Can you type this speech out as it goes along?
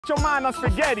your mind on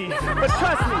spaghetti, but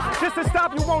trust me, just to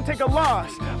stop you won't take a loss.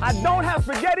 I don't have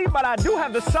spaghetti, but I do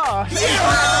have the sauce. Yeah.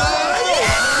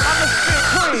 I'm a spit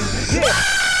clean. Yeah.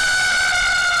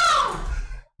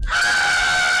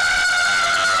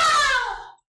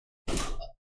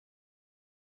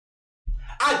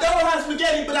 I don't have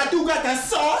spaghetti, but I do got that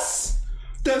sauce.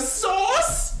 The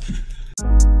sauce.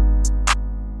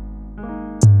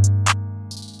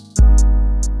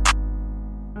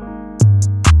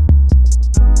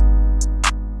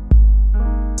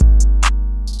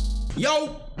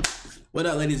 Yo, what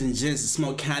up, ladies and gents? It's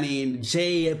SmokeCounty and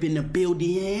Jay up in the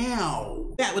building.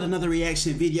 Back with another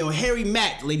reaction video. Harry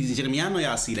Mack, ladies and gentlemen, y'all know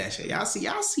y'all see that shit. Y'all see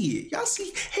it. Y'all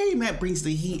see Harry Mack brings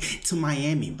the heat to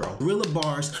Miami, bro. Guerrilla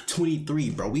Bars 23,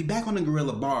 bro. We back on the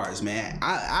Guerrilla Bars, man.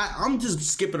 I'm just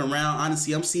skipping around.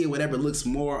 Honestly, I'm seeing whatever looks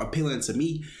more appealing to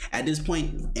me at this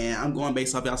point, and I'm going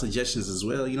based off y'all suggestions as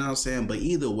well. You know what I'm saying? But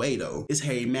either way, though, it's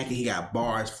Harry Mack and he got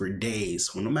bars for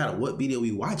days. So no matter what video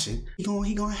we watching, he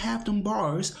gonna have them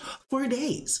bars for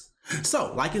days.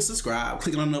 So, like and subscribe,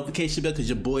 click on the notification bell because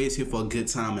your boy is here for a good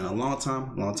time and a long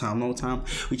time.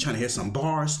 We trying to hear some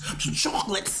bars, some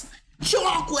chocolates. You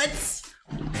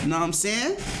know what I'm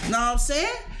saying?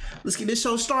 Let's get this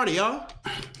show started, y'all.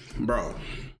 Bro,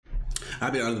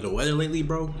 I've been under the weather lately,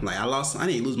 bro. Like, I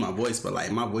didn't lose my voice, but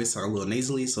like my voice sounds a little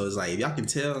nasally. So it's like, if y'all can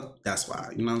tell, that's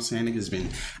why. You know what I'm saying?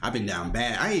 I've been down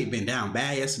bad. I ain't been down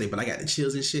bad yesterday, but I got the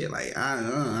chills and shit. Like,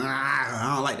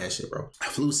 I don't like that shit, bro.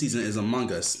 Flu season is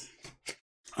among us.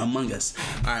 All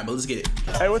right, but let's get it.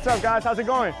 Hey, what's up, guys? How's it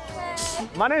going?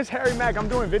 My name is Harry Mack. I'm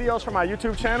doing videos for my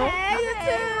YouTube channel. Hey,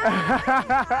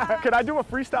 YouTube. Could I do a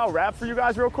freestyle rap for you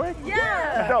guys real quick?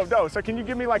 Yeah. Dope. So can you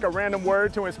give me like a random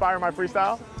word to inspire my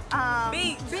freestyle?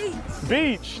 Beach.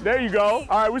 Beach. There you go.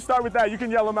 All right, we'll start with that. You can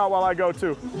yell them out while I go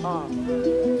too. Yeah.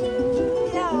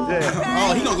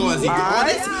 Oh, he gonna go as he go.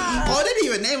 Right. Oh, they didn't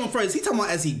even name him first. He talking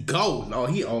about as he go.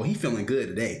 He feeling good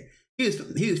today. He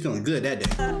was feeling good that day.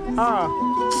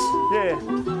 Yeah.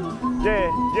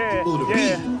 Ooh, the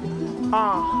beat.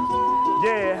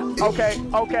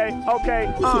 Okay.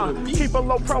 Keep a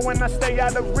low pro when I stay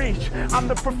out of reach. I'm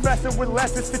the professor with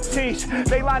lessons to teach.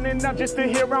 They lining up just to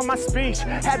hear on my speech.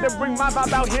 Had to bring my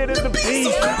vibe out here to the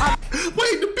beach.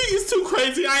 Wait, the beat is too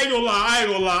crazy. I ain't gonna lie.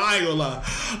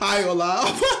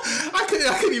 I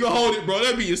couldn't even hold it, bro.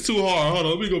 That beat is too hard. Hold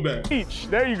on, let me go back. Beach.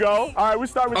 There you go. All right, we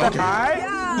start with that. All right.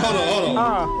 Yeah. Hold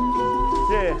on.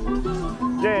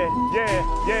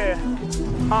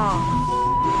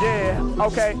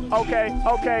 Okay.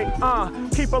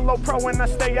 Keep a low pro when I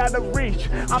stay out of reach.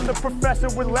 I'm the professor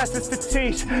with lessons to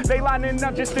teach. They lining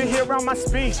up just to hear on my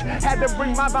speech. Had to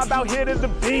bring my vibe out here to the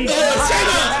beach.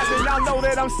 Y'all know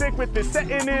that I'm sick with this.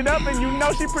 Setting it up and you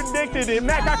know she predicted it.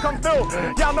 Mac, I come through.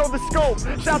 Y'all know the scope.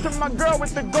 Shout to my girl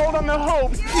with the gold on the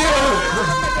hope.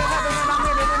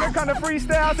 Kind of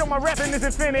freestyle, so my rapping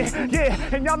isn't finished. Yeah,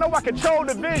 and y'all know I control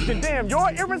the vision. Damn, your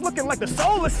earrings looking like the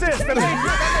solar system.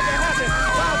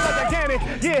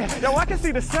 Yeah, yo, I can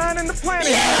see the sun and the planet.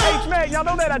 H-Mac, y'all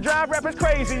know that I drive rappers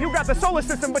crazy. You got the solar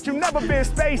system, but you never been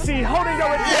spacey. Holding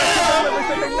your attention,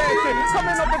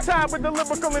 coming over top with the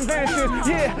lyrical inventions.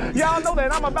 Yeah, y'all know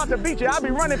that I'm about to beat you. I be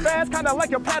running fast, kind of like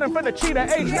your pattern for the cheetah.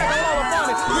 H-Mac, I'm all about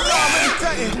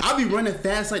it. I be running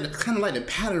fast, kind of like the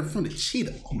pattern from the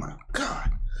cheetah. Oh my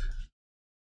God.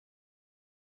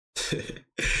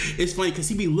 It's funny because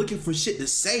he be looking for shit to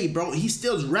say, bro. He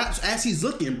still raps as he's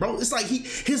looking, bro. It's like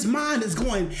his mind is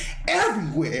going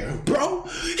everywhere, bro.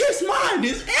 His mind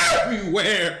is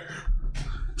everywhere.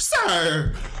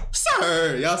 Sir.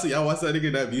 Y'all watch that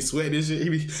nigga that be sweating and shit. He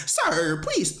be, sir,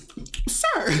 please,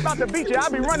 sir. About to beat you, I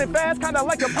be running fast, kinda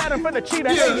like a pattern for the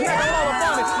cheetah. Yeah. Hey, all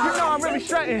about it. You know I'm really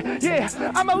strutting. Yeah,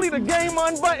 I'ma leave the game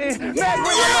unbuttoned. Mac,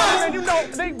 bring it on, and you know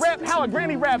they rap how a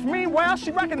granny raps. Meanwhile,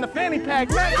 she rocking the fanny pack.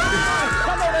 Mac,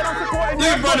 I know that I'm supporting you.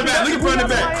 Look at running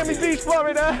back. Miami Beach,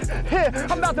 Florida. Yeah,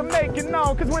 I'm about to make it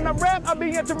known, cause when I rap, I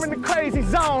be entering the crazy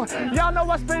zone. Y'all know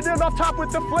I spit it off top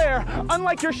with the flair.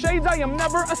 Unlike your shades, I am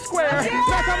never a square.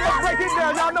 Mac, I'ma break it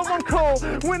down, y'all know I'm cool.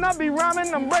 When I be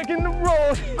rhyming, I'm breaking the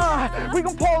rules. We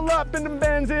gon' pull up in the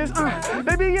Benzes.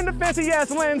 They be in the fancy ass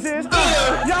lenses.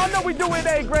 Y'all know we do it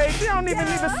A grade. She don't even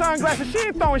need the sunglasses. She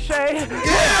ain't throwing shade.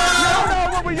 Y'all know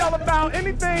what we all all about.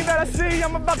 Anything that I see,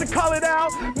 I'm about to call it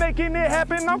out. Making it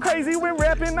happen, I'm crazy when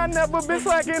rapping. I never been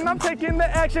slacking, I'm taking the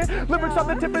action. Lyrics off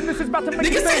the tip and this is about to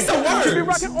make it say some words. She be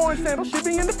rocking orange sandals, she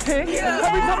be in the pink.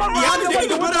 Every time I ride, I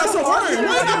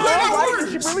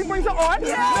she really brings the art.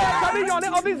 Cardi on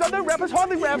it, all these other rappers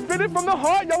hardly rap. Spit it from the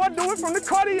heart, yo, I do it from the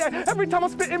Cartier. Every time I'm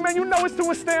spitting, man, you know it's too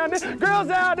astounding. Girls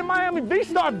out in Miami Beach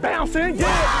start bouncing, yeah.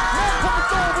 Coming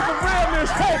through with the realness.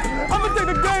 Hey, I'ma take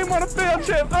the game on a field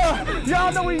trip.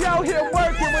 Y'all know we out here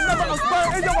working. Whenever I'm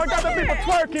spurting, yo, I got the people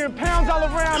twerking. Pounds all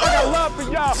around, I got love for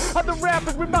y'all. Other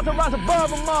rappers, we about to rise above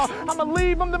them all. I'ma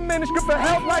leave them diminished, good for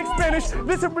help like spinach.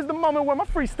 This is the moment where my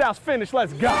freestyle's finished.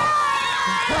 Let's go.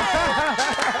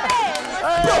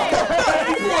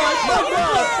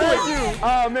 Thank you.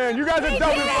 Oh man, you guys are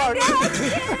dope as fuck.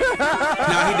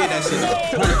 Nah, he did that shit.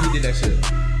 He did that shit.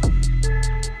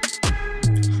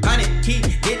 Honey, he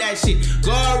did that shit.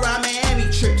 Go around Miami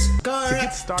trips. Go around.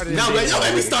 Get started. No, don't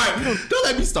let me start. Don't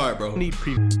let me start, bro. Hey,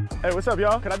 what's up,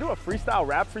 y'all? Can I do a freestyle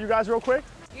rap for you guys real quick?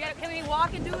 Can we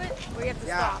walk and do it, or you have to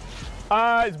stop?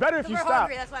 It's better if you We're stop.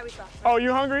 hungry, that's why we stop. Oh,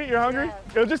 you hungry? You're hungry?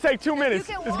 Yeah. It'll just take 2 minutes.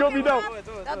 It's gonna be dope.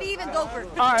 That'll be even doper.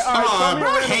 All right. Bro,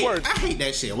 I Words. hate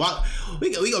that shit.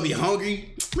 We gonna be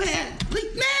hungry, man.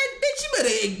 Bitch, you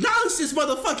better acknowledge this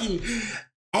motherfucking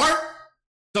art.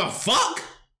 The fuck?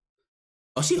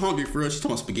 Oh, she hungry for real. She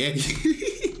talking spaghetti.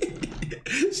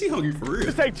 She hungry for real.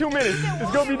 Just take 2 minutes.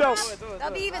 It's gonna be dope.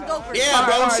 That'll be even doper. Yeah,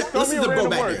 bro. All right, Listen to the bro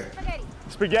back there.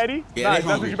 Spaghetti? Yeah, nice.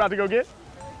 That's what you about to go get?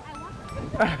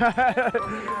 All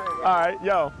right,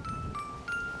 yo.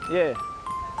 Yeah.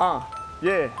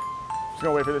 Yeah. Just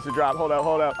gonna wait for this to drop. Hold up.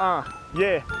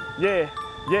 Yeah.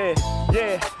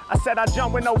 I said I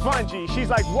jump with no bungee. She's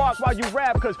like, walk while you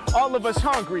rap, cause all of us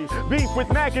hungry. Beef with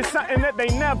Mack is something that they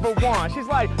never want. She's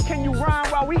like, can you rhyme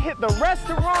while we hit the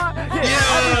restaurant? Yeah.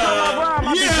 Every time I rhyme,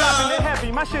 I be dropping it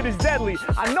heavy. My shit is deadly.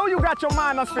 I know you got your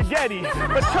mind on spaghetti,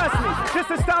 but trust me, just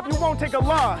to stop you won't take a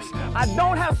loss. I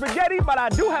don't have spaghetti, but I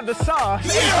do have the sauce.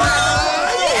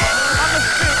 I'm a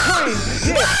spit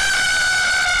queen. Yeah.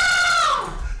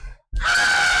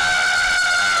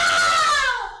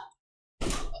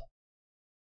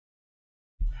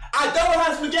 I don't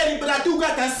have spaghetti, but I do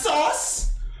got that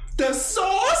sauce. The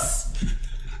sauce.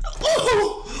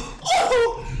 Oh.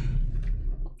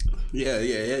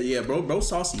 Yeah, bro,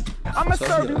 saucy. I'ma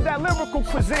serve you that lyrical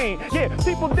cuisine. Yeah,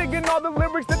 people digging all the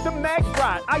lyrics that the Mack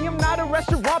brought. I am not a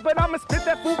restaurant, but I'ma spit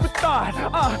that food for thought.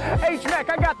 H-Mack,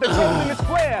 I got the gold in the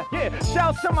square. Yeah,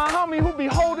 shouts to my homie who be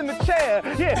holding the chair.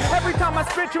 Yeah, every time I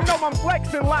spit, you know I'm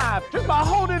flexing live. Just by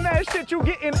holding that shit, you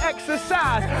getting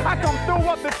exercise. I come through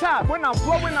up the top. When I'm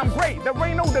flowing, I'm great. There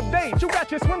ain't no debate. You got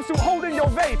your swimsuit holding your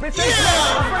vape. It's I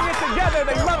bring it together,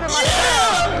 they loving my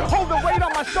style. Hold the weight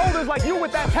on my shoulders like you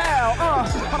with that pal.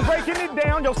 I'm breaking it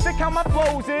down, yo, sick how my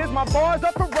flows is. My bars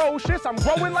are ferocious, I'm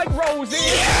growing like roses.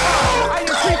 I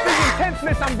increase the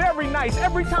intenseness, I'm very nice.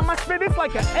 Every time I spit, it's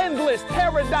like an endless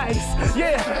paradise.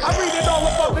 Yeah, I read it all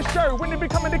above the shirt. When it be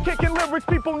coming to kicking lyrics,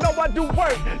 people know I do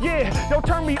work. Yeah, yo,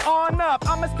 turn me on up.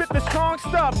 I'ma spit the strong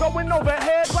stuff, going over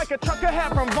heads like a trucker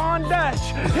hat from Von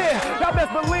Dutch. Yeah, y'all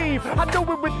best believe I do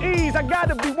it with ease. I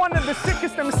gotta be one of the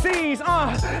sickest MCs.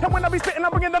 And when I be spitting,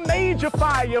 I'm bringing the major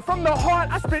fire. From the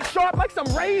heart, I spit sharp like some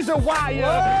razor wire.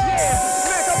 Yeah,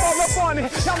 Mack, I'm all up on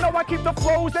it. Y'all know I keep the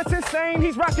flows, that's insane.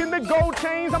 He's rocking the gold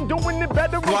chains, I'm doing it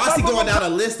better. Well, I see going down a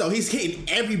list though. He's hitting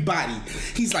everybody.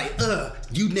 He's like,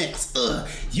 you next,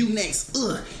 you next,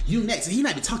 you next. And he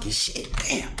not be talking shit.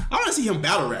 Damn. I want to see him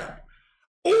battle rap.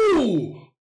 Ooh.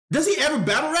 Does he ever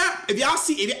battle rap? If y'all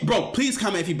see, bro, please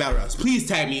comment if he battle raps. Please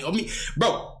tag me.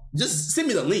 Bro. Just send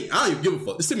me the link. I don't even give a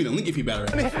fuck. Just send me the link if you better.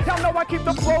 Y'all know I keep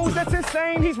the flows, that's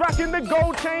insane. He's rocking the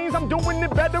gold chains. I'm doing it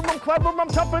better. I'm clever. I'm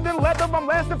tougher than leather. I'm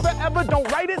lasting forever.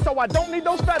 Don't write it, so I don't need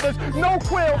those feathers. No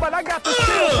quill, but I got the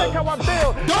skill. Check how I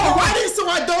build. Don't write it, so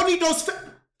I don't need those feathers.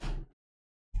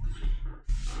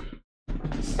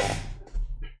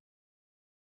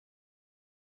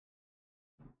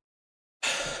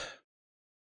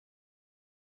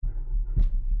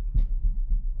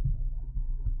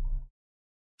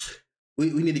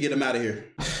 We need to get him out of here.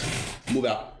 Move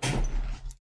out.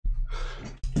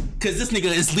 Cause this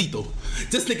nigga is lethal.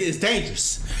 This nigga is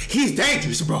dangerous. He's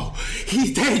dangerous, bro.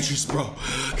 He's dangerous, bro.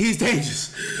 He's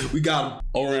dangerous. We got him.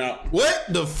 Over and out. What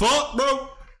the fuck, bro?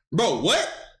 Bro, what?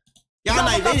 Y'all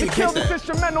not even kill this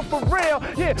instrumental for real.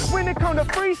 Yeah, when it comes to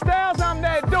freestyles, I'm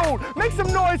that dude. Make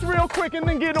some noise real quick and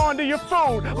then get onto your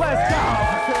phone. Let's go.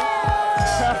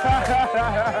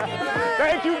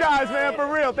 Thank you guys, man, for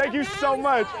real. Thank you so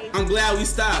much. I'm glad we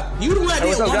stopped. You the one that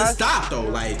didn't want to stop though.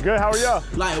 Like, good, how are y'all?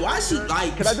 Like, why she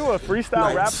like? Can I do a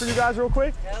freestyle rap for you guys real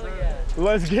quick? Hell yeah.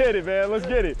 Let's get it, man. Let's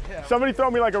get it. Somebody throw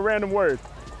me like a random word.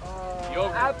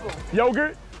 Yogurt. Apple.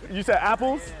 Yogurt? You said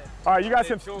apples? All right, you guys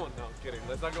can. Lechon. No, I'm kidding.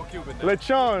 Let's not go Cuban now.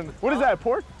 Lechon. What is that,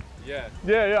 pork? Yeah.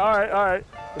 Yeah, all right, all right.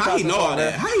 How you know all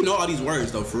that? How you know all these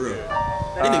words though, for real?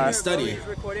 They didn't be studying. He's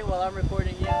recording while I'm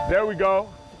recording you. There we go.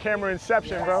 Camera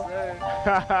inception, bro.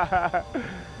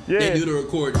 Yeah. They do the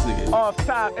record, this nigga. Off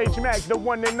top, H-Max, the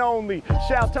one and only.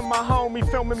 Shout to my homie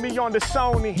filming me on the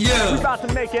Sony. Yeah. We about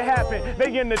to make it happen.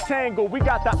 They in the tangle. We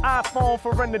got the iPhone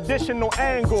for an additional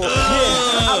angle. Yeah.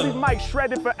 I'll leave Mike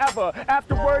shredded forever.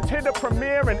 Afterwards, hit a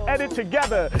premiere and edit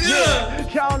together. Yeah.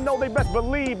 Y'all know they best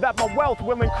believe that my wealth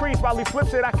will increase while he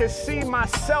flips it. I can see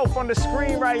myself on the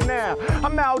screen right now.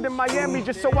 I'm out in Miami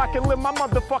just so I can live my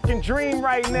motherfucking dream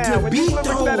right now. The And these beat,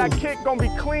 lyrics though. that I kick gonna be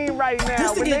clean right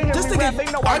now. When they hear me rap, they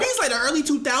know Are these like the early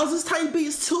 2000s type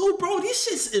beats too, bro? These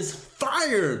shits is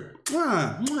fire.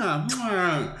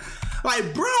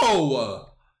 Like, bro,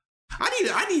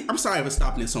 I'm sorry for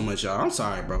stopping it so much, y'all. I'm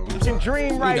sorry, bro. I'm sorry.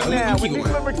 Dream right now. When these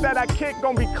going. lyrics that I kick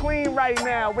gonna be clean right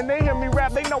now. When they hear me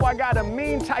rap, they know I got a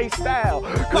mean tight style.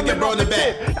 Look at bro in the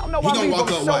back. Y'all know He I gonna leave walk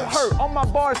them up, so watch. hurt. All my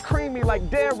bars creamy like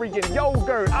dairy and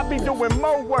yogurt. I be doing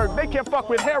more work. They can't fuck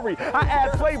with Harry. I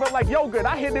add flavor like yogurt.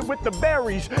 I hit it with the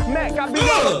berries. Mac, I be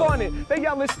all up on it. They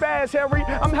yelling spaz, Harry.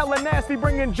 I'm hella nasty,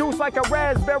 bringing juice like a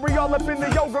raspberry. All up in the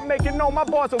yogurt, making known my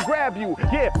bars will grab you.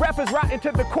 Yeah, rappers rotten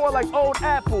to the core like old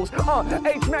apples.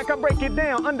 H-Mac, I break it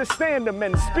down, understand them.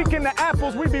 And speaking of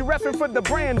apples, we be repping for the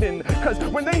Brandon. Cause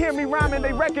when they hear me rhyming,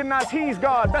 they recognize he's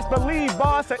God. Best believe,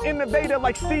 boss, an innovator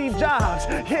like Steve Jobs.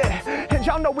 Yeah, and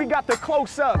y'all know we got the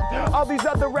close up. All these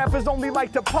other rappers only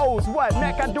like to pose. What,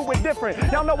 Mac, I do it different.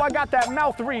 Y'all know I got that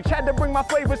mouth reach. Had to bring my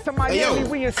flavors to Miami,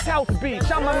 we in South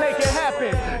Beach. I'ma make it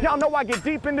happen. Y'all know I get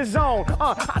deep in the zone.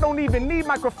 I don't even need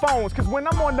microphones. Cause when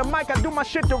I'm on the mic, I do my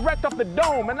shit direct off the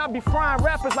dome. And I be frying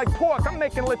rappers like pork, I'm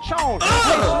making lechon.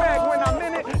 H-Mac, when I'm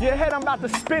in it, your head I'm about to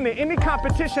spin it. Any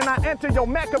competition I enter, yo,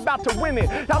 Mac about to win it.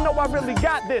 Y'all know I really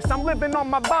got this. I'm living on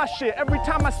my boss shit. Every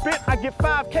time I spit, I get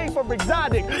 5K for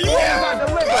exotic. I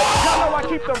deliver. Y'all know I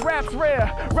keep the raps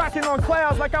rare. Rocking on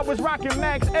clouds like I was rocking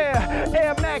Max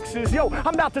Air Maxes. Yo,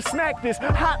 I'm about to smack this.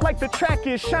 Hot like the track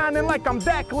is, shining like I'm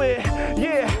backlit.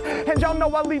 Yeah, and y'all know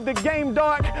I leave the game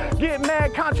dark. Get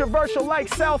mad controversial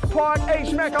like South Park.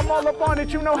 H-Mac, I'm all up on it.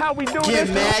 You know how we do Get this.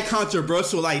 mad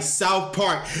controversial like South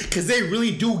Park, cause they really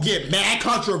do get mad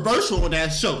controversial on that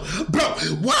show. Bro,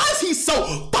 why is he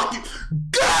so fucking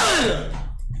good?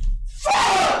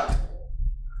 Fuck!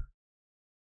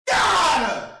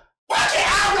 God! Why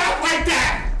can't I rap like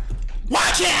that?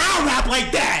 Why can't I rap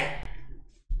like that?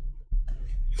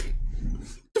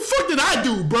 The fuck did I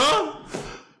do, bro?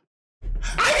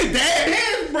 I can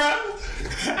dance, bro.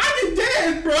 I can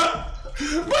dance, bro.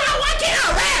 Bro, why can't I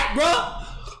rap, bro?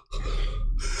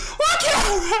 Why can't I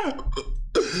rap?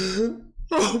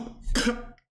 Oh, God.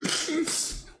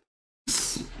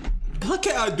 How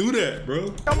can I do that,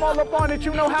 bro? I'm all up on it,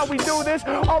 you know how we do this.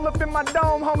 All up in my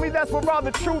dome, homie, that's where all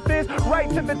the truth is. Right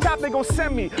to the top, they gon'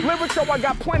 send me. Lyrics, so I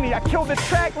got plenty. I killed the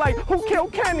track like, who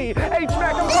killed Kenny?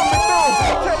 H-Mac, I'm coming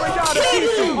through. Tearing y'all to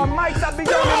pieces. On mics, I be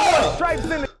earning more stripes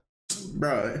than the...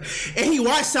 Bro, and he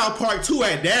watched South Park 2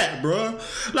 at that, bro.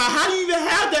 Like, how do you even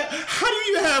have that? How do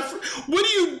you even have, what do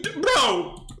you,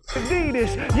 bro?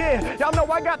 Adidas, yeah, y'all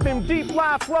know I got them deep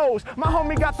line flows. My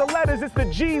homie got the letters, it's the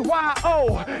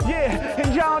G-Y-O. Yeah,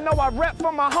 and y'all know I rep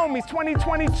for my homies.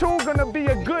 2022 gonna be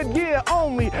a good year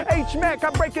only. H-Mac, I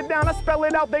break it down, I spell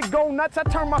it out, they go nuts. I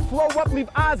turn my flow up, leave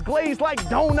eyes glazed like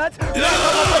donuts.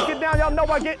 I break it down, y'all know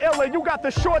I get iller. You got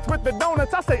the shorts with the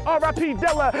donuts, I say R.I.P.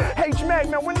 Dilla. H-Mac,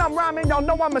 man, when I'm rhyming, y'all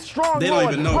know I'm a strong They don't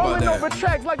lord. even know about Rolling that. over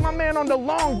tracks like my man on the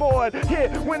longboard.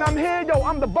 Yeah, when I'm here, yo,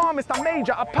 I'm the bombest, I'm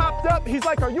major. I popped up, he's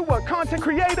like, are you a content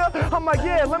creator? I'm like,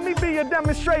 yeah, let me be a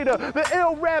demonstrator. The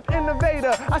ill rap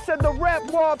innovator. I said the rap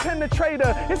wall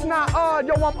penetrator. It's not odd,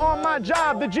 yo, I'm on my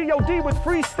job. The G.O.D. with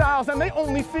freestyles and they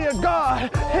only fear God.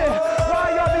 Yeah.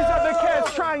 Why are these other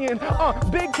cats trying?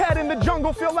 Big cat in the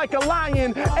jungle feel like a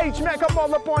lion. H-Mac, I'm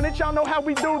all up on it, y'all know how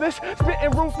we do this. Spitting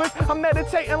ruthless, I'm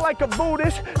meditating like a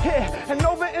Buddhist. Yeah, and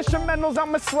over instrumentals,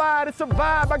 I'ma slide. It's a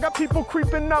vibe, I got people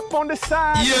creeping up on the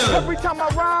side. Yeah. Every time I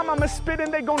rhyme, I'ma spit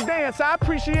and they gon' dance. I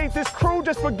appreciate this crew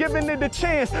just for giving it a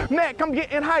chance. Mac, I'm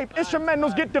getting hype,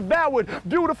 instrumentals get devoured.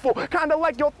 Beautiful, kinda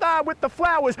like your thigh with the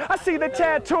flowers. I see the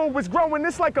tattoo is growing,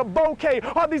 it's like a bouquet.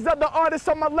 All these other artists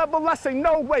on my level, I say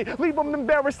no way. Leave them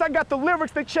embarrassed, I got the lyrics.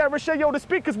 lyrics they cherish. Hey, yo, the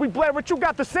speakers we blare it. You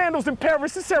got the sandals in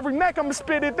Paris. It's every Mac I'ma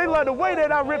spit it. They love the way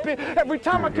that I rip it. Every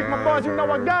time I kick my bars, you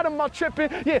know I got them all tripping.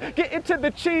 Yeah, get into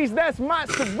the cheese, that's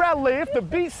mozzarella. If the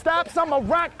beat stops, I'ma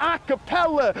rock a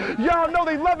cappella. Y'all know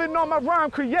they loving all my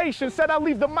rhyme creation. Said I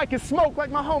leave the mic and smoke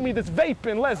like my homie that's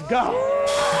vaping. Let's go.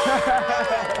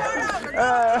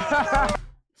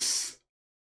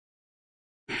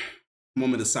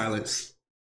 Moment of silence.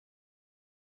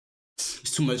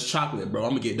 It's too much chocolate, bro.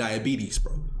 I'm gonna get diabetes,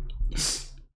 bro.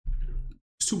 It's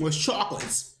too much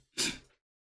chocolates. I'm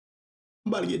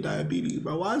about to get diabetes,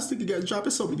 bro. Why is this nigga got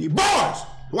dropping so many bars?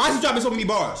 Why is he dropping so many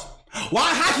bars?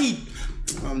 Why? How he?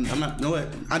 I'm not. Know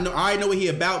what? I already know what he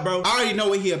about, bro. I already know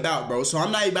what he about, bro. So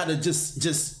I'm not about to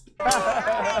just.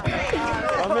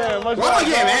 Oh, man, Why am I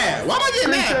getting mad? Why am I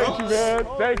getting mad, bro? You, man.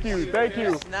 Thank you, thank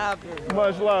you.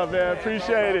 Much love, man.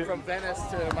 Appreciate it. From Venice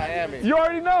to Miami. You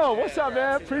already know. What's up,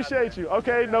 man? Appreciate you.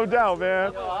 Okay, no doubt,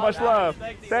 man. Much love.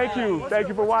 Thank you. Thank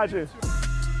you for watching.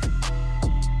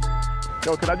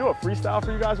 Yo, can I do a freestyle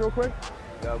for you guys real quick?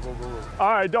 Yeah, go.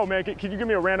 All right, dope, man. Can you give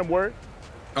me a random word?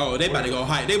 Oh, they about to go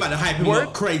hype. They about to hype him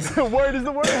up crazy. Word is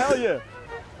the word? Hell yeah.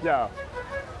 Yeah.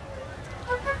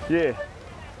 Yeah.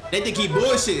 They think he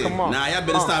bullshitting. Come on. Nah, y'all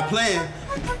better stop playing.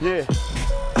 Yeah.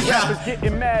 Rappers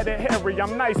getting mad at Harry.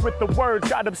 I'm nice with the words,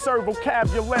 got absurd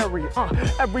vocabulary.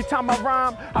 Every time I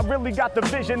rhyme, I really got the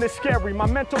vision, it's scary. My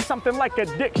mental something like a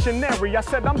dictionary. I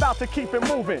said I'm about to keep it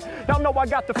moving. Y'all know I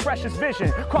got the freshest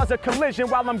vision. Cause a collision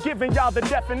while I'm giving y'all the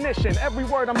definition. Every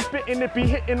word I'm spitting, it be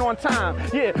hitting on time.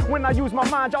 Yeah, when I use my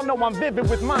mind, y'all know I'm vivid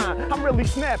with mine. I'm really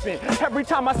snapping. Every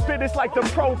time I spit, it's like the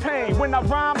propane. When I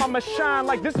rhyme, I'ma shine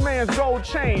like this man's gold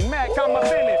chain. Mac, I'm a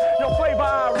Bennett. Your flavor,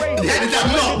 I erase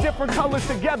it. Different colors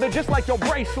together just like your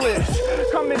bracelets.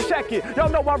 Come and check it. Y'all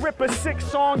know I rip a 6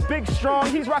 song, big strong.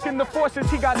 He's rocking the forces,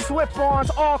 he got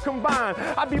slip-ons all combined.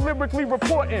 I be lyrically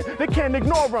reporting, they can't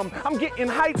ignore him. I'm getting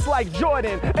heights like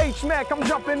Jordan. H-Mac, I'm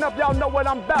jumping up, y'all know what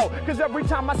I'm about. Cause every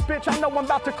time I spit, y'all know I'm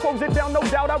about to close it down, no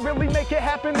doubt. I really make it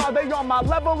happen. Are they on my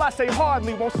level? I say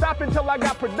hardly. Won't stop until I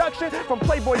got production from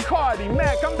Playboy Cardi.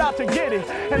 Mac, I'm about to get it.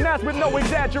 And that's with no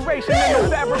exaggeration and no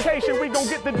fabrication. We gon'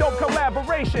 get the dope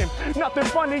collaboration. Nothing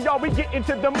funny, y'all, we get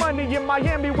into the money in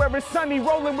Miami where it's sunny,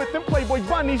 rolling with them Playboy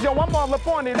bunnies. Yo, I'm all up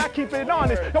on it, I keep it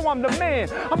honest. Yo, I'm the man.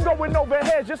 I'm going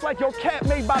overhead just like your cat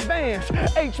made by Vans.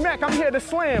 H-Mac, I'm here to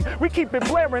slam. We keep it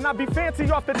blaring. I be fancy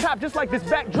off the top just like this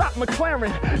backdrop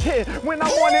McLaren. Yeah, when I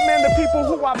want it, man, the people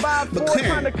who I vibe for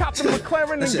trying to cop the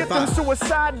McLaren and get them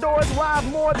suicide doors live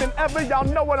more than ever. Y'all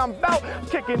know what I'm about. I'm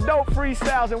kicking dope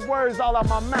freestyles and words all out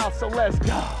my mouth, so let's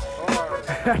go.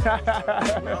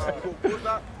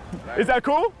 Is that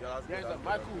cool?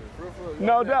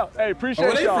 No doubt. Hey,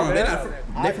 appreciate y'all, man.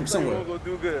 They from somewhere. We'll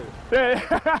do good. Yeah.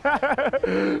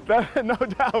 No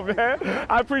doubt, man.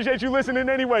 I appreciate you listening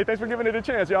anyway. Thanks for giving it a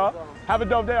chance, y'all. Have a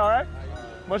dope day, all right?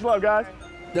 Much love, guys.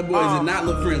 That boys did not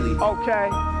look friendly. Okay.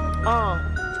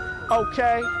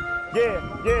 Okay.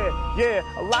 Yeah.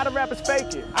 A lot of rappers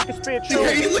fake it. I can spit true.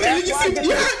 Hey, look at it. You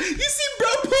see bro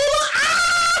pull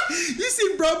up. You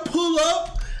see bro pull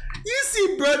up. You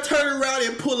see bro turn around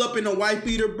and pull up in a white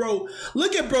beater, bro.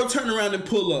 Look at bro turn around and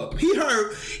pull up. He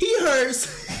heard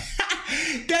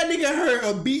that nigga heard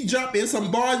a beat drop and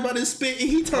some bars about to spit and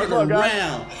he turned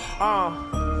around.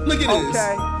 Look at this.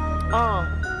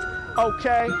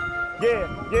 Okay.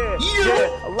 Yeah.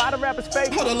 A lot of rappers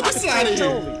fake. Hold on, let me slide in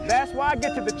here. That's why I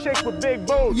get to the chicks with big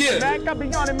boots. Yeah. Mac, I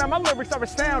be on it, man. My lyrics are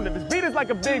astounding. This beat is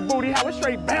like a big booty, how it's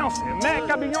straight bouncing. Mac,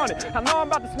 I be on it. I know I'm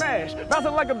about to smash.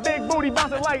 Bouncing like a big booty,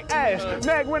 bouncing like ash.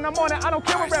 Mac, when I'm on it, I don't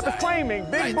care what rappers claiming.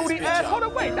 Big booty ass. Hold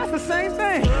on, wait, that's the same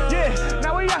thing. Yeah.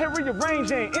 Now we out here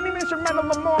rearranging. Any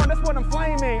instrumental I'm on, that's what I'm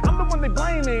flaming. I'm the one they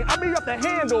blaming. I be up the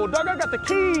handle. Dog, I got the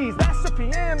keys. That's the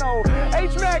piano.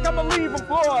 H-Mac, I'ma leave them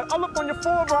floored. All up on your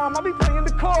forearm. I be playing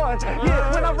the chords.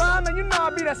 Yeah, when I rhyme, then you know I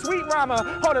be that sweet rhymer.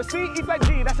 Hold up, C, E flat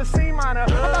G, that's a C minor.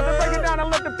 I'm about to break it down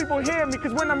and let the people hear me.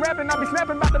 Cause when I'm rapping, I be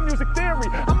snapping about the music theory.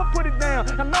 I'ma put it down,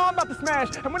 I know I'm about to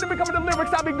smash. And when it becomes the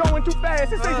lyrics, I be going too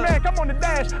fast. It's Mac, I'm on the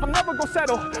dash, I'm never gonna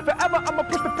settle. Forever, I'ma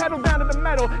push the pedal down to the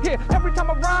metal. Yeah, every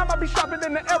time I rhyme, I be sharper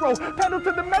than the arrow. Pedal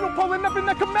to the metal, pulling up in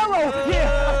the Camaro.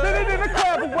 Yeah, I spit it in a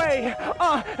curve away.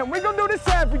 And we gon' do this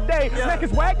every day. Mac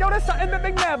is whack, yo, that's something that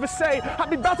they never say. I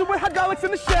be bouncing with hydraulics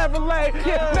in the Chevrolet.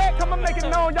 Yeah, Mac, I'ma make it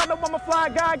known, y'all know I'm a fly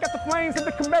guy. Got the flames and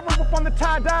the Camaro up on the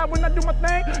tie-dye. When I do my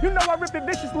thing, you know I rip it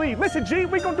viciously. Listen, G,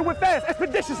 we gon' do it fast,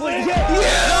 expeditiously. Yeah.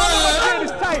 My shit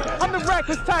is tight, I'm the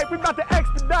reckless type. We about to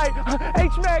expedite.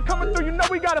 H-Mac coming through, you know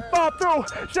we gotta fall through.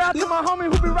 Shout out to my homie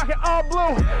who be rocking all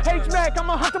blue. H-Mac,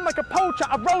 I'ma hunt him like a poacher.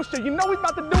 I roast you, you know we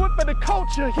about to do it for the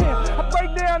culture. Yeah, I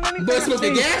break down anything. But smoke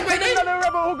the gas Another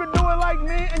rapper who could do it like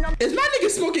me, and I'm Is my nigga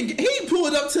smoking? He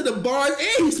pulled up to the bars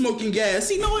and he smoking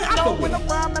gas. You know what? I fuck with when him.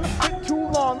 I rhyme and I spit too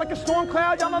long, like a storm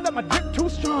cloud. Y'all know that my dick too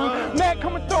strong. Mack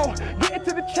coming through, getting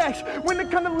to the checks. When it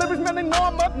come to lyrics, man, they know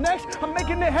I'm up next. I'm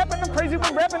making it happen. I'm crazy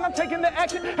with rapping. I'm taking the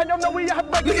action. And y'all know we have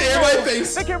Look at everybody's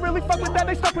face. They can't really fuck with that.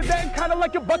 They stuck with that and kind of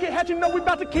like your bucket hat. You know we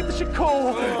about to keep the shit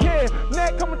cool. Yeah,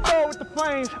 Mack coming through with the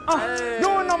flames.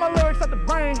 Doing all my lyrics at the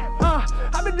brain.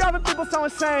 I've been driving people so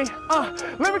insane.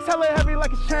 Lyrics hella heavy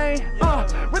like a chain.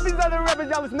 With these other rappers,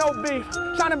 y'all is no beef.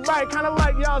 Shining bright, kind of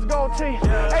like y'all's gold teeth.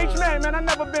 H-Man, man, I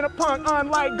never been a punk.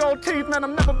 Unlike gold teeth, man,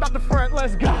 I'm never about to front.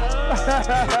 Let's go.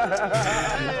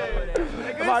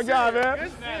 My God,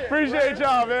 man. Appreciate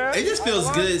y'all, man. It just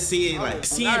feels good seeing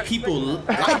people like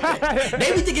that.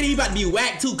 They be thinking he about to be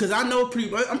whack too, cause I know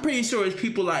I'm pretty sure it's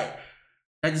people like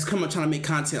that just come up trying to make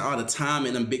content all the time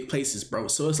in them big places, bro.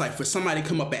 So it's like for somebody to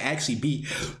come up and actually be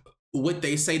what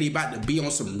they say they about to be on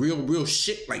some real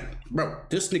shit, like, bro,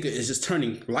 this nigga is just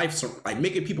turning life, so like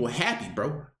making people happy,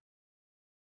 bro.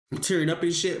 I'm tearing up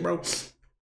and shit, bro.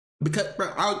 Because,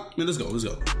 bro, man, let's go.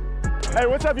 Hey,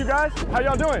 what's up, you guys? How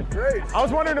y'all doing? Great. I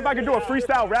was wondering if I could do a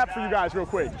freestyle rap for you guys real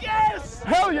quick. Yes!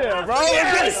 Hell yeah, bro.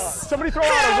 Yes! Somebody throw out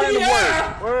a random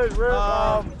word.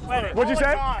 What'd you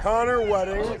say? Connor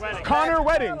Wedding. Connor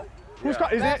Wedding. Who's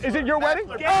is it your wedding?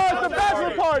 Oh, it's the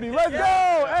bachelor party. Let's go.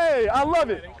 Hey, I love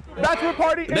it. Bachelor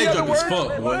party. They drunk as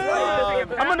fuck, boy.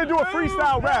 I'm gonna do a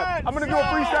freestyle rap.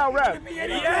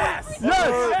 Yes.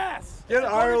 Get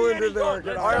Ireland in there.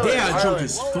 Get Ireland. They are drunk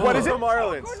as fuck. What is it? From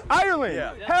Ireland. Ireland.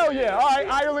 Yeah. Hell yeah. All right,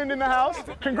 Ireland in the house.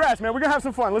 Congrats, man. We're gonna have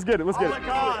some fun. Let's get it. Okay,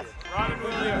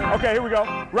 here we go.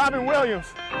 Robin Williams.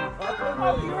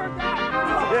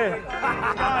 Yeah.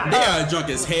 They are drunk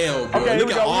as hell, bro. Okay,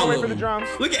 Look at all wait of for them. the drums.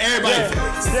 Look at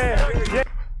everybody's face. Yeah.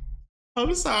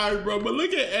 I'm sorry, bro, but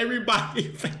look at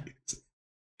everybody's face.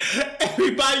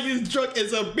 Everybody is drunk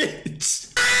as a bitch.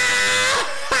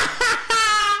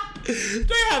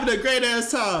 They having a great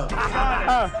ass time.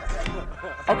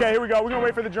 Okay, here we go. We're gonna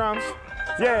wait for the drums.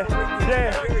 Yeah.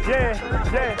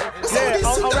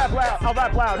 I'll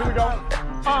rap loud. Here we go.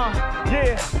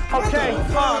 Yeah.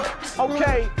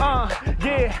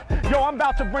 Yo, I'm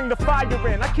about to bring the fire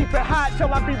in. I keep it hot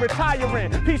till I be retiring.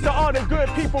 Peace to all the good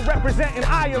people representing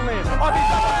Ireland. All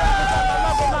these other rappers on my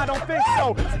level, I don't think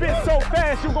so. Spit so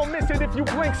fast, you gon' miss it if you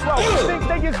blink slow. Think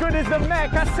they as good as the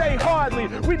Mack? I say hardly.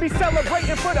 We be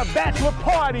celebrating for the bachelor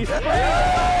party.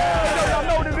 Y'all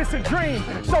know that it's a dream,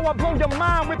 so I blow your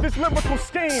mind with this lyrical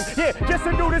scheme. Yeah, just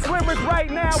to do this lyric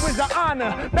right now is an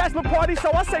honor. Bachelor party,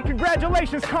 so I say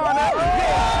congratulations, Connor.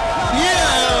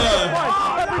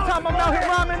 Yeah. Every time I'm out here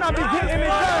rhyming, I be getting it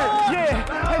done.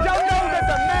 Yeah, and y'all know that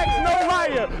the Mack's no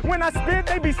liar. When I spit,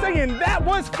 they be saying that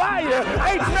was fire.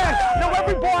 H-Man, now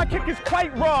every bar I kick is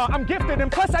quite raw. I'm gifted,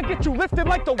 and plus I get you lifted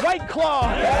like the White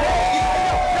Claw. Y'all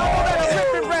know that I'm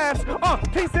ripping raps.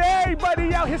 Peace to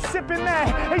everybody out here sipping that.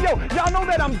 Hey yo, y'all know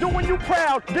that I'm doing you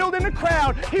proud, building the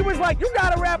crowd. He was like, you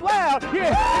gotta rap loud. Yeah,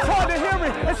 it's hard to hear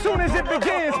it as soon as it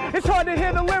begins. It's hard to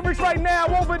hear the lyrics right now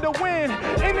over the wind.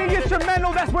 Any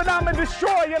instrumental, that's what I'ma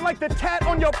destroy. And like the tat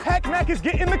on your pack, Mack is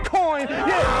getting the coin.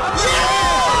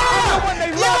 Yeah, I'm the one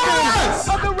they love him.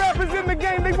 Other rappers in the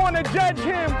game, they wanna judge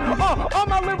him. All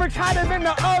my lyrics hotter than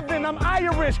the oven. I'm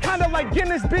Irish, kinda like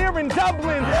Guinness beer in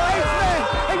Dublin.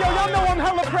 Hey yo, y'all know I'm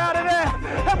hella proud of that.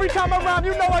 Every time I rhyme,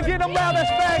 you know I get them loud as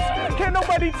facts. Can't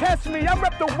nobody test me. I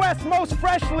rep the West most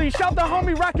freshly. Shout the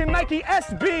homie rockin' Nike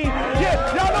SB.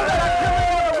 Yeah, y'all know that I kill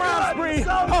it on the rhyme spree.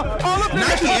 All of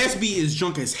Nike SB is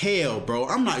drunk as hell, bro.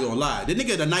 I'm not gonna lie. The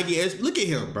nigga, the Nike SB, look at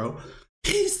him, bro.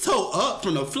 He's toe up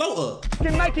from the flow up.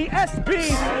 Nike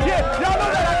SB. Yeah, y'all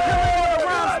know that I kill it on the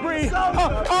rhyme spree.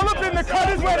 All up in the cut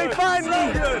is where they find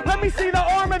me. Let me see the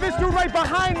arm of this dude right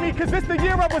behind me, cause this the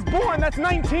year I was born. That's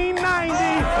 1990.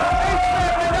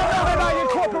 I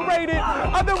incorporated.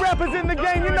 Other rappers in the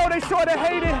game, you know they sorta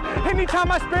hate it.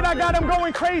 Anytime I spit, I got them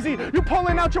going crazy. You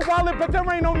pulling out your wallet, but there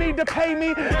ain't no need to pay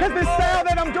me. Cause this style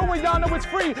that I'm doing, y'all know it's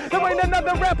free. There ain't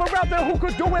another rapper out there who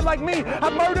could do it like me. I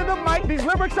murder the mic, these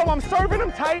lyrics, so I'm serving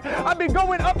them tight. I be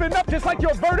going up and up just like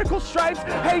your vertical stripes.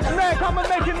 Hey, Mack, I'ma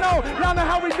make it known. Y'all know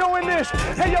how we doing this.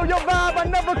 Hey, yo, your vibe, I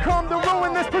never come to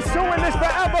ruin this, pursuing this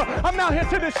forever. I'm out here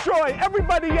to destroy.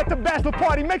 Everybody at the bachelor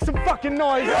party, make some fucking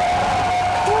noise.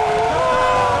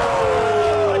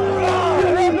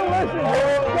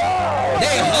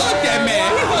 They hugged that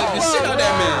man. He hugged the shit out of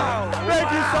that man. Thank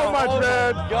you so much,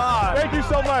 man. Thank you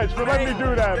so much for letting me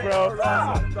do that, bro.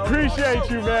 Appreciate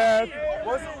you, man.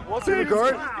 What's in the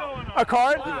card? A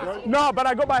card? No, but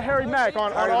I go by Harry Mack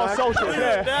on all socials.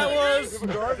 Yeah. That was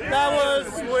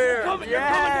weird.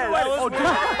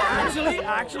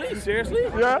 Actually, seriously?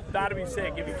 Yeah. That'd be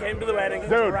sick if you came to the wedding,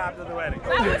 Dude. you after the wedding.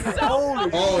 That was so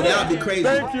Oh, that would be crazy.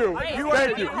 Thank you.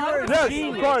 Thank you.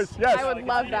 Yes, of course. Yes. I would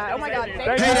love that. Oh my God.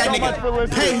 Thank Pay you that so much for nigga.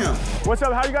 listening. Pay him. What's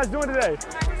up? How you guys doing today?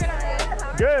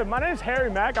 Good. My name's Harry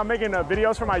Mack. I'm making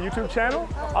videos for my YouTube channel.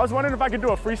 I was wondering if I could do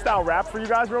a freestyle rap for you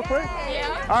guys real quick.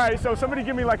 Yeah. All right, so somebody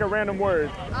give me like a random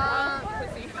word.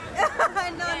 Pussy.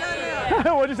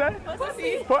 No. What'd you say?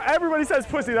 Pussy. Well, everybody says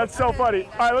pussy. That's so funny.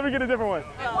 All right, let me get a different one.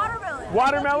 Watermelon.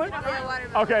 Watermelon? Yeah,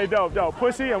 watermelon. Okay, dope.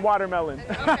 Pussy and watermelon.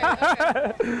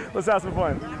 Okay. Let's have some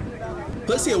fun.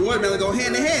 Pussy and watermelon go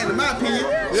hand in hand, in my opinion.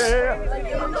 Yeah.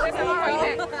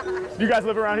 You guys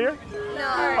live around here?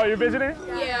 No. Oh, you're visiting?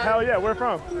 Yeah. Hell yeah. Where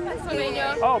from?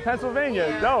 Pennsylvania. Oh,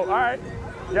 Pennsylvania. Dope. All right.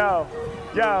 Yo.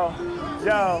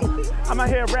 I'm out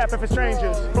here rapping for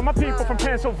strangers. For my people from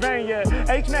Pennsylvania.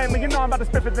 H-Man, man, you know I'm about to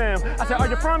spit for them. I said, are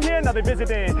you from here? No, they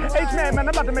visiting. H-Man, man, I'm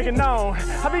about to make it known.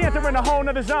 I be entering a whole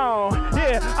nother zone.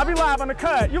 Yeah, I be live on the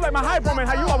cut. You like my hype woman,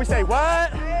 how you always say,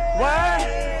 what? We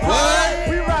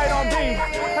right on beat.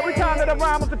 Every time that I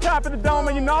rhyme off the top of the dome,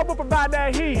 and you know I will provide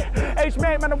that heat.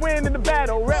 H-Man, man, I win in the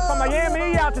battle. Rep from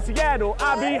Miami out to Seattle.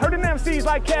 I be hurting MCs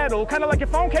like cattle. Kinda like your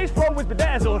phone case flow was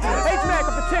bedazzled. H-Man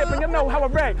off the tip, and you know how I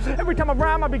wreck. Every time I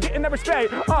rhyme, I be getting that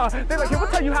respect. They like, hey, we'll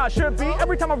tell you how it should be.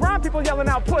 Every time I rhyme, people yelling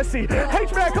out pussy.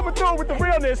 H-Man coming through with the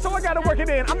realness, so I gotta work it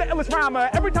in. I'm the illest rhymer.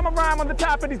 Every time I rhyme on the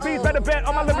top of these beats, better bet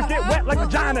all my lyrics get wet like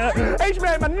vagina.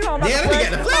 H-Man, man, you know I'm about to let me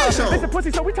get the flash on. Listen,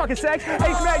 pussy, so we talking sex.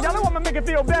 H-Man, y'all know I'ma make it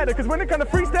feel better, cause when it comes to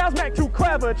freestyles, Mac too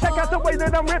clever. Check out the way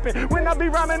that I'm ripping. When I be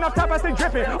rhyming off top, I stay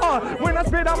dripping. When I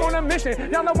spit, I'm on a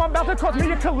mission. Y'all know I'm about to cause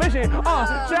me a collision.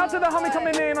 Shout out to the homie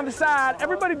coming in on the side.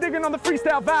 Everybody digging on the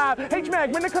freestyle vibe.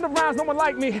 H-Mag, when it comes to rhymes, no one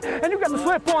like me. And you got the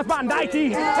slip-ons by Nike.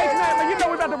 H-Mag, man, you know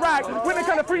we about to rock. When it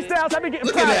comes to freestyles, I be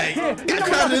getting pride. Yeah, you know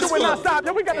we about to do it non-stop.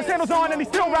 Yeah, we got the sandals on and he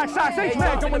still rock socks.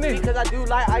 H-Mag going in. Because I do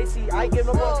like icy. I give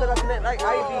them up till I connect like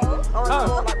Ivy.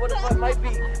 Like what the fuck might be.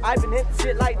 I've been hitting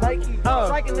shit like Nike.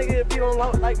 Strike a nigga if you don't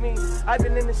look like me. I've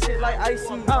been in this shit like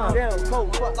icy. Damn,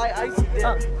 cold, fuck like icy.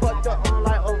 Damn, fucked up, I'm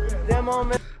like, oh, damn,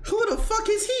 man. Who the fuck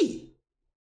is he?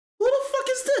 Who the fuck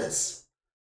is this?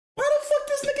 Why the fuck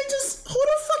this nigga just, who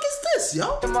the fuck is this,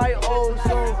 yo? My old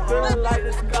zone feeling like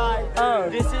the sky.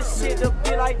 This is shit to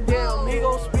be like, damn, he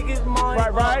gon' speak his mind.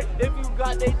 Right. If you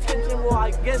got their attention, well,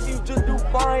 I guess you just do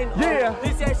fine. Yeah.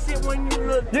 This that shit when you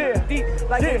look deep,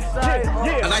 like inside.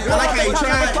 I like how you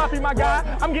tried. Sloppy, my guy.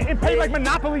 I'm getting paid like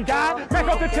Monopoly guy. Back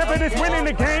off the tip of this, winning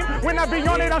the game. When I be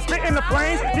on it, I'm spitting the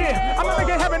flames. Yeah, I'ma make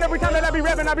it happen every time that I be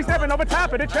rapping. I be stepping over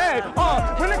top of the track.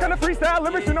 When it come to freestyle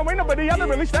lyrics, you know ain't nobody other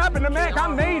really stopping the Mac.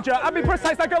 I'm major. I be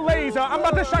precise like a laser. I'm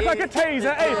about to shock like a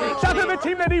taser. Hey, shout to the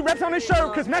team that he reps on his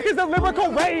shirt, cause Mac is a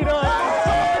lyrical raider.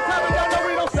 Y'all know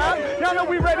we don't stop. Y'all know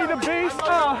we ready to beast.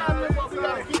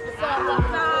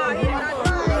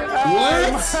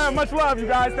 What? Much love, you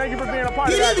guys. Thank you for being a part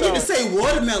He of that. didn't even get to say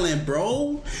watermelon,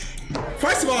 bro.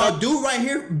 First of all, dude right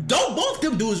here, both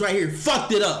them dudes right here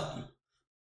fucked it up.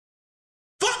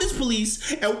 Fuck this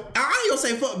police, and I ain't gonna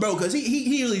say fuck, bro, cause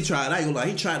he really tried. I ain't gonna lie,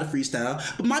 he tried to freestyle.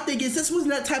 But my thing is, this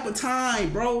wasn't that type of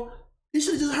time, bro. You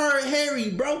should have just heard Harry,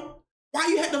 bro. Why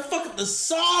you had to fuck up the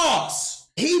sauce?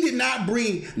 He did not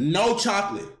bring no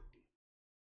chocolate.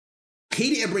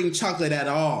 He didn't bring chocolate at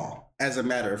all, as a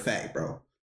matter of fact, bro.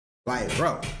 Like,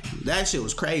 bro, that shit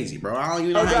was crazy, bro. I don't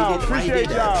even know how you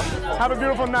did y'all. that. Have a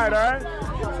beautiful night, all right?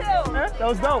 Yeah, that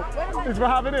was dope. Thanks for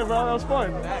hopping in, bro. That was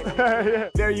fun. Yeah.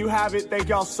 There you have it. Thank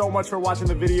y'all so much for watching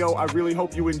the video. I really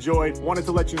hope you enjoyed. Wanted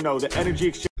to let you know the energy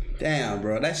exchange. Damn,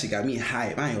 bro, that shit got me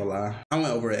hype. I ain't gonna lie. I went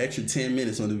over an extra 10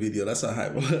 minutes on the video. That's how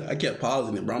hype. I kept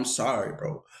pausing it, bro. I'm sorry,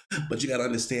 bro. But you gotta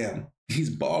understand,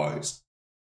 these bars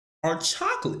are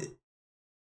chocolate.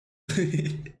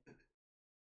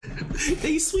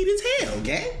 They sweet as hell,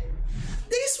 gang.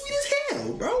 They sweet as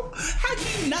hell, bro. How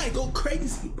can you not go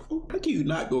crazy, bro? How can you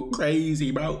not go crazy,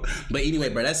 bro? But anyway,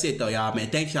 bro, that's it though, y'all, man.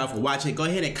 Thanks y'all for watching. Go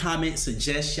ahead and comment,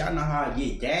 suggest. Y'all know how I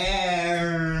get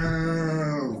down.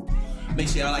 Make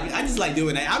sure y'all like it. I just like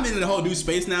doing that. I'm in a whole new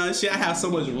space now and shit. I have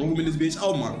so much room in this bitch.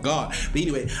 Oh my god. But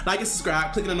anyway, like and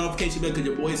subscribe. Click on the notification bell because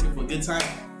your boy is here for a good time.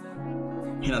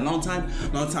 In a long time.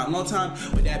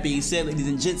 With that being said, ladies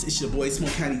and gents, it's your boy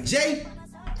SmokeCounty J.